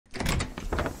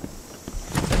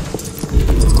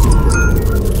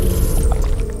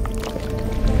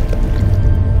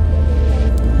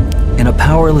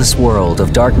powerless world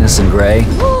of darkness and gray,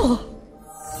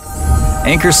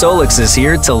 Anker SOLIX is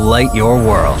here to light your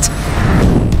world.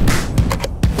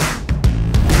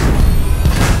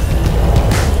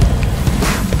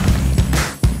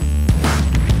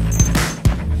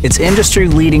 Its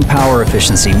industry-leading power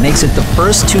efficiency makes it the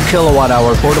first 2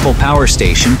 kWh portable power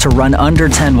station to run under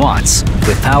 10 watts,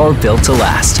 with power built to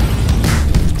last.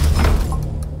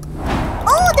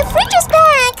 Oh, the fridge is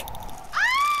back!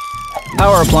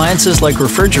 Power appliances like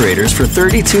refrigerators for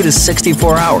 32 to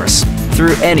 64 hours,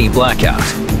 through any blackout.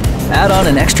 Add on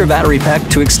an extra battery pack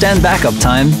to extend backup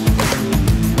time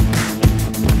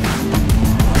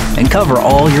and cover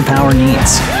all your power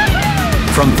needs,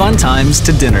 from fun times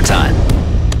to dinner time.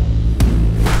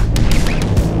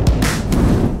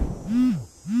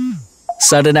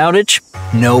 Sudden outage?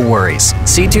 No worries.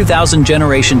 C2000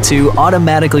 Generation 2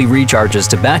 automatically recharges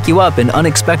to back you up in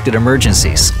unexpected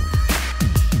emergencies.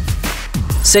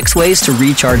 6 ways to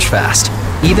recharge fast.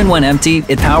 Even when empty,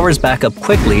 it powers back up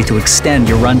quickly to extend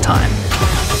your runtime.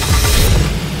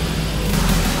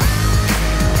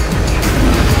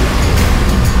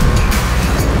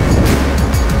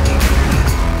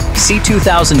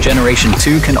 C2000 Generation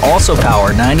 2 can also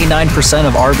power 99%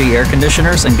 of RV air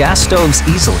conditioners and gas stoves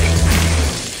easily.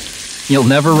 You'll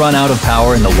never run out of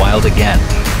power in the wild again.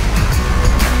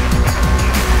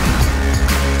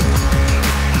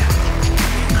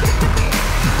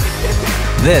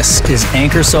 This is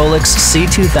Anker SOLIX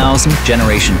C2000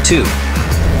 Generation 2.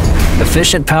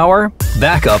 Efficient power,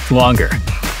 backup longer.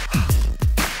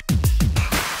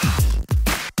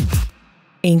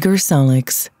 Anker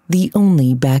SOLIX, the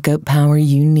only backup power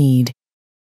you need.